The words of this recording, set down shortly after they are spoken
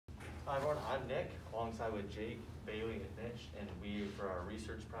Hi everyone, I'm Nick, alongside with Jake, Bailey, and Mitch, and we, for our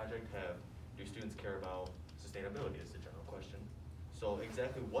research project, have do students care about sustainability is the general question. So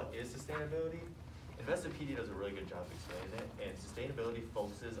exactly what is sustainability? Investopedia does a really good job explaining it, and sustainability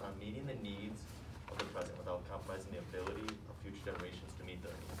focuses on meeting the needs of the present without compromising the ability of future generations to meet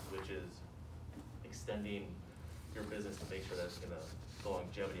their needs, which is extending your business to make sure that the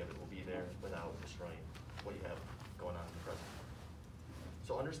longevity of it will be there without destroying what you have going on in the present.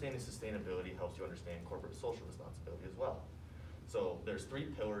 So understanding sustainability helps you understand corporate social responsibility as well. So there's 3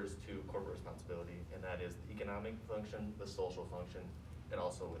 pillars to corporate responsibility, and that is the economic function, the social function, and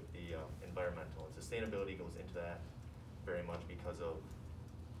also with the environmental. And sustainability goes into that very much because of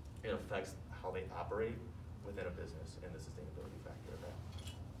it affects how they operate within a business and the sustainability factor of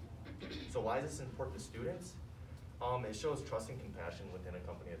that. So why is this important to students? It shows trust and compassion within a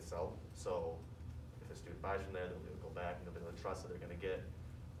company itself. So if a student buys from there, they'll be able to go back and they'll be able to trust that they're going to get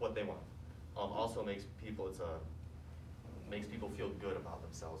what they want. Also makes people makes people feel good about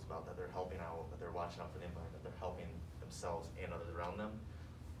themselves, about that they're helping out, that they're watching out for the environment, they're helping themselves and others around them.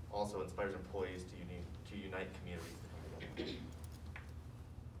 Also inspires employees to unite communities to come together.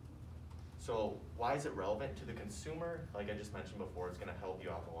 So why is it relevant to the consumer? Like I just mentioned before, it's going to help you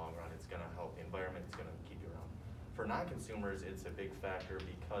out in the long run. It's going to help the environment. It's going to keep you around. For non-consumers, it's a big factor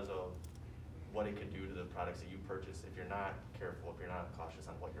because of what it could do to the products that you purchase. If you're not careful, if you're not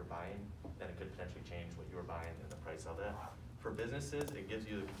cautious on what you're buying, then it could potentially change what you were buying and the price of it. For businesses, it gives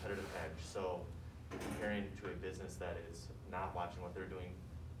you the competitive edge. So comparing to a business that is not watching what they're doing,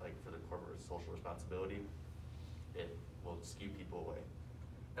 like for the corporate social responsibility, it will skew people away.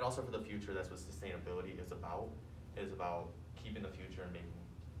 And also for the future, that's what sustainability is about. It is about keeping the future and making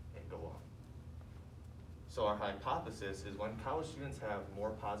it go on. So our hypothesis is when college students have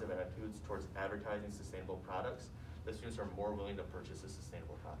more positive attitudes towards advertising sustainable products, the students are more willing to purchase a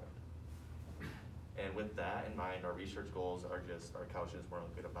sustainable product. And with that in mind, our research goals are just our college students more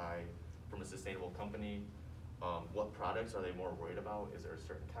likely to buy from a sustainable company. What products are they more worried about? Is there a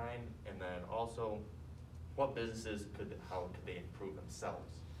certain kind? And then also, what businesses how could they improve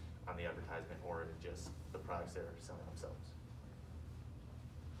themselves on the advertisement or just the products they're selling themselves?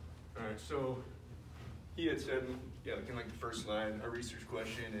 All right, so he had said, yeah, like in like the first slide, our research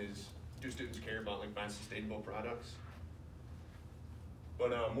question is, do students care about like buying sustainable products?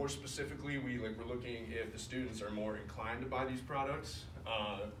 But more specifically, we're looking if the students are more inclined to buy these products,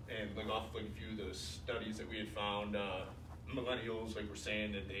 and like off like a few of the studies that we had found, millennials like were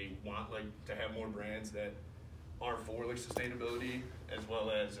saying that they want like to have more brands that are for like sustainability, as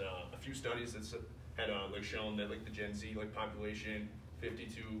well as a few studies that had like shown that like the Gen Z like population, 50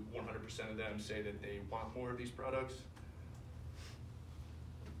 to 100% of them say that they want more of these products.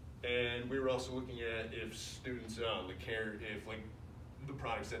 And we were also looking at if students like care if like the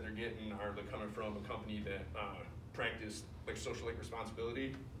products that they're getting are like coming from a company that practice like social like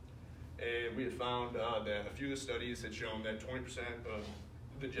responsibility. And we had found that a few of the studies had shown that 20% of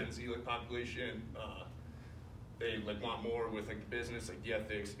the Gen Z like population they like want more with like the business, like the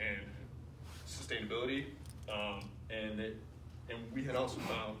ethics and sustainability. And we had also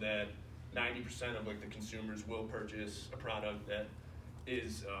found that 90% of like the consumers will purchase a product that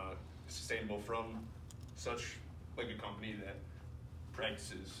is sustainable from such like a company that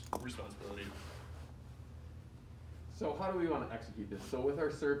practices responsibility. So how do we want to execute this? So with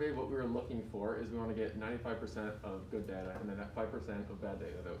our survey, what we were looking for is we want to get 95% of good data and then that 5% of bad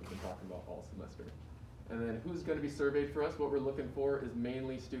data that we've been talking about all semester. And then who's going to be surveyed for us? What we're looking for is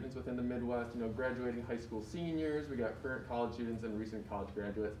mainly students within the Midwest, graduating high school seniors. We got current college students and recent college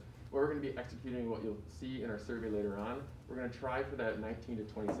graduates. Where we're going to be executing what you'll see in our survey later on. We're going to try for that 19 to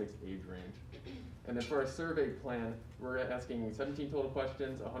 26 age range. And then for our survey plan, we're asking 17 total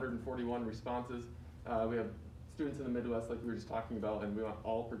questions, 141 responses. We have students in the Midwest like we were just talking about, and we want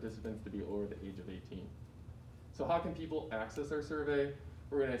all participants to be over the age of 18. So how can people access our survey?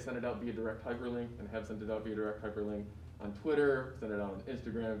 We're going to send it out via direct hyperlink and have sent it out via direct hyperlink on Twitter, send it out on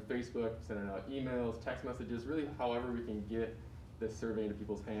Instagram, Facebook, send it out emails, text messages, really however we can get this survey into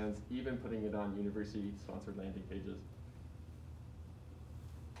people's hands, even putting it on university-sponsored landing pages.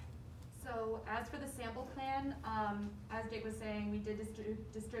 So as for the sample plan, as Jake was saying, we did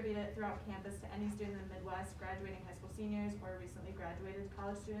distribute it throughout campus to any student in the Midwest, graduating high school seniors or recently graduated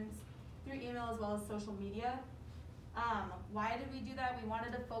college students, through email as well as social media. Why did we do that? We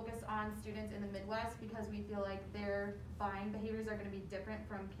wanted to focus on students in the Midwest because we feel like their buying behaviors are going to be different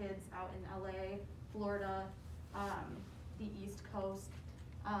from kids out in LA, Florida, the East Coast,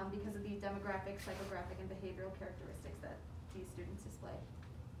 because of the demographic, psychographic, and behavioral characteristics that these students display.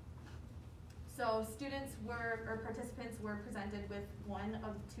 So students were, or participants were presented with one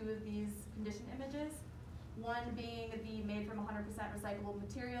of two of these condition images. One being the made from 100% recyclable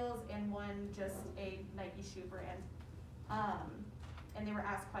materials, and one just a Nike shoe brand. And they were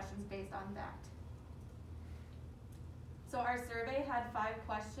asked questions based on that. So our survey had 5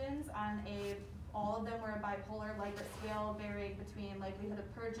 questions on all of them were a bipolar Likert scale varying between likelihood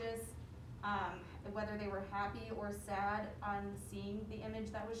of purchase, whether they were happy or sad on seeing the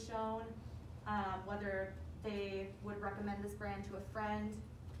image that was shown, whether they would recommend this brand to a friend.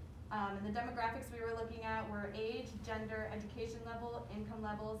 And the demographics we were looking at were age, gender, education level, income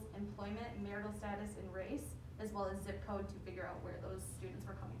levels, employment, marital status, and race, as well as zip code to figure out where those students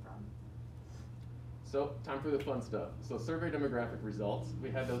were coming from. So, time for the fun stuff. So, survey demographic results. We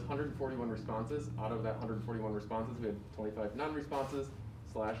had those 141 responses. Out of that 141 responses, we had 25 non-responses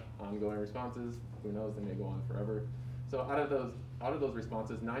 / ongoing responses. Who knows, they may go on forever. So, out of those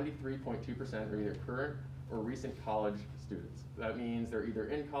responses, 93.2% are either current or recent college students. That means they're either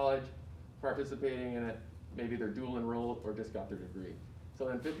in college, participating in it, maybe they're dual enrolled, or just got their degree. So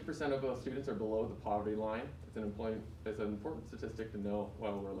then 50% of those students are below the poverty line. It's an important statistic to know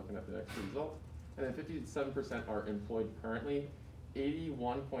while we're looking at the next results. And then 57% are employed currently.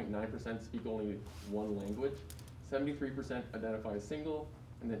 81.9% speak only one language. 73% identify as single,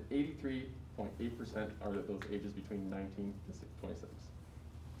 and then 83.8% are those ages between 19 to 26.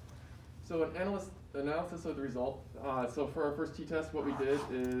 So an analysis of the result. So for our first t-test, what we did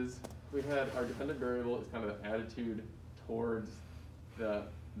is we had our dependent variable is kind of the attitude towards the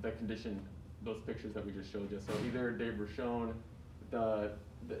condition, those pictures that we just showed you. So either they were shown the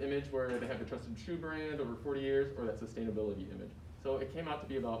image where they have the trusted shoe brand over 40 years, or that sustainability image. So it came out to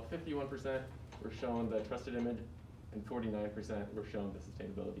be about 51% were shown the trusted image, and 49% were shown the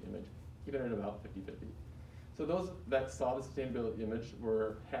sustainability image, even at about 50-50. So those that saw the sustainability image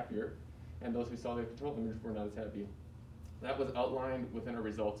were happier, and those who saw the control image were not as happy. That was outlined within our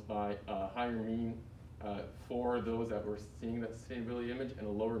results by a higher mean for those that were seeing that sustainability image, and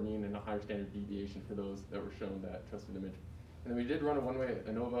a lower mean and a higher standard deviation for those that were shown that trusted image. And then we did run a one-way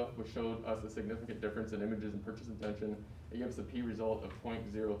ANOVA, which showed us a significant difference in images and purchase intention. It gave us a p-result of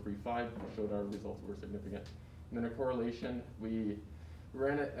 0.035, which showed our results were significant. And then a correlation, we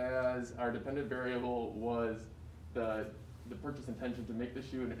ran it as our dependent variable was the purchase intention to make the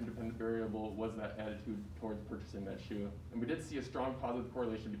shoe, and an independent variable was that attitude towards purchasing that shoe. And we did see a strong positive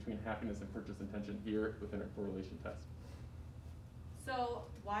correlation between happiness and purchase intention here within our correlation test. So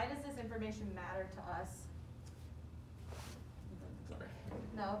why does this information matter to us? Sorry.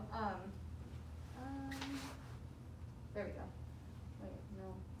 No, there we go. Wait,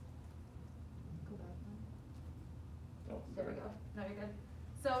 no. Go back one. Oh, There we sorry. go. No, you're good.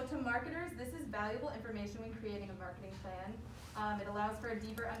 So to marketers, this is valuable information when creating a marketing plan. It allows for a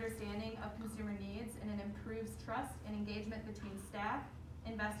deeper understanding of consumer needs, and it improves trust and engagement between staff,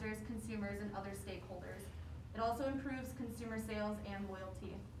 investors, consumers, and other stakeholders. It also improves consumer sales and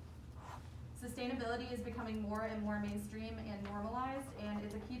loyalty. Sustainability is becoming more and more mainstream and normalized, and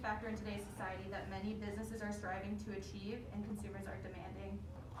it's a key factor in today's society that many businesses are striving to achieve and consumers are demanding.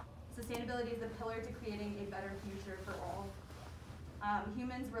 Sustainability is the pillar to creating a better future for all.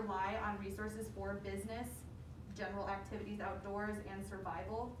 Humans rely on resources for business, general activities outdoors, and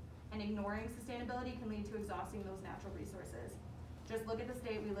survival, and ignoring sustainability can lead to exhausting those natural resources. Just look at the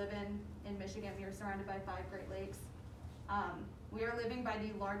state we live in Michigan. We are surrounded by 5 Great Lakes. We are living by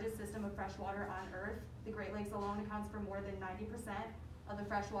the largest system of fresh water on Earth. The Great Lakes alone accounts for more than 90% of the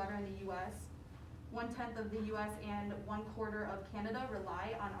fresh water in the U.S. 1/10 of the U.S. and 1/4 of Canada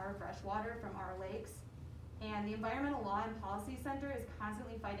rely on our fresh water from our lakes. And the Environmental Law and Policy Center is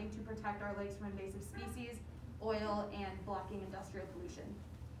constantly fighting to protect our lakes from invasive species, oil, and blocking industrial pollution.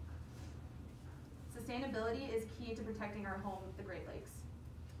 Sustainability is key to protecting our home, the Great Lakes.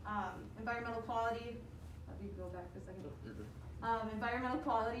 Environmental quality, let me go back for a second. Environmental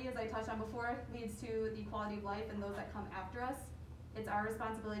quality, as I touched on before, leads to the quality of life and those that come after us. It's our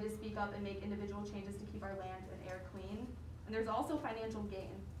responsibility to speak up and make individual changes to keep our land and air clean. And there's also financial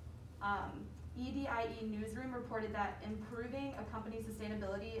gain. EDIE Newsroom reported that improving a company's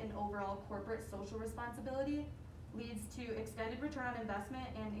sustainability and overall corporate social responsibility leads to extended return on investment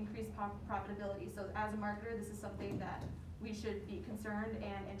and increased profitability. So as a marketer, this is something that we should be concerned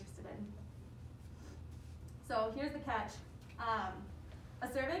and interested in. So here's the catch. A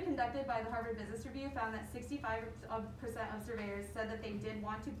survey conducted by the Harvard Business Review found that 65% of surveyors said that they did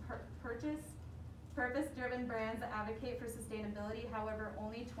want to purchase purpose-driven brands that advocate for sustainability. However,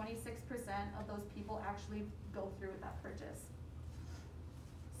 only 26% of those people actually go through with that purchase.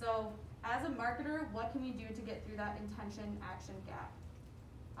 So as a marketer, what can we do to get through that intention-action gap?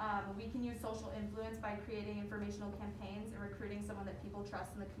 We can use social influence by creating informational campaigns and recruiting someone that people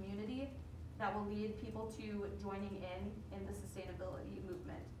trust in the community that will lead people to joining in the sustainability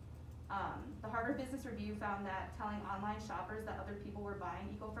movement. The Harvard Business Review found that telling online shoppers that other people were buying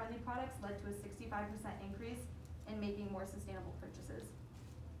eco-friendly products led to a 65% increase in making more sustainable purchases.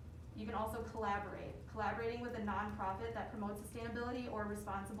 You can also collaborate. Collaborating with a nonprofit that promotes sustainability or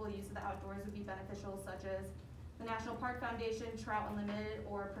responsible use of the outdoors would be beneficial, such as the National Park Foundation, Trout Unlimited,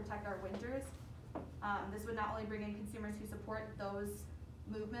 or Protect Our Winters. This would not only bring in consumers who support those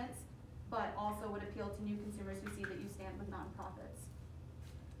movements, but also would appeal to new consumers who see that you stand with nonprofits.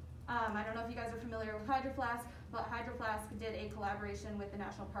 I don't know if you guys are familiar with Hydro Flask, but Hydro Flask did a collaboration with the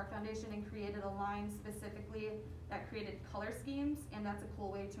National Park Foundation and created a line specifically that created color schemes, and that's a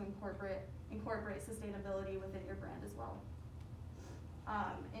cool way to incorporate sustainability within your brand as well.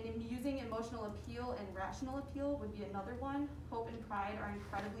 And in using emotional appeal and rational appeal would be another one. Hope and pride are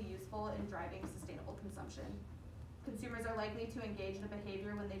incredibly useful in driving sustainable consumption. Consumers are likely to engage in a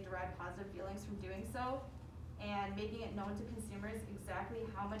behavior when they derive positive feelings from doing so, and making it known to consumers exactly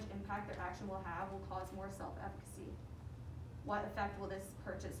how much impact their action will have will cause more self-efficacy. What effect will this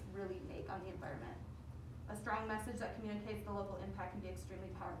purchase really make on the environment? A strong message that communicates the local impact can be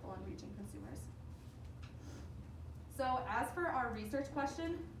extremely powerful in reaching consumers. So as for our research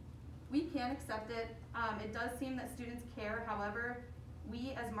question, we can accept it. It does seem that students care. However,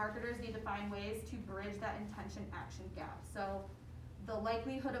 we as marketers need to find ways to bridge that intention-action gap. So the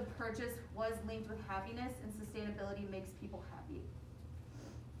likelihood of purchase was linked with happiness, and sustainability makes people happy.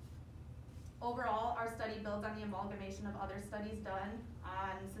 Overall, our study builds on the amalgamation of other studies done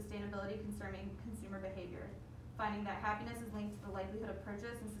on sustainability concerning consumer behavior, finding that happiness is linked to the likelihood of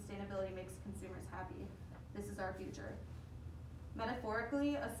purchase and sustainability makes consumers happy. This is our future.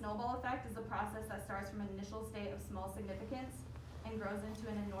 Metaphorically, a snowball effect is a process that starts from an initial state of small significance and grows into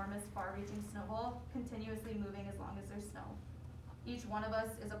an enormous, far-reaching snowball, continuously moving as long as there's snow. Each one of us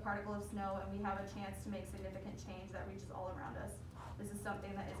is a particle of snow, and we have a chance to make significant change that reaches all around us. This is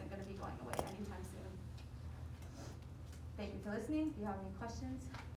something that isn't going to be going away anytime soon. Thank you for listening. Do you have any questions?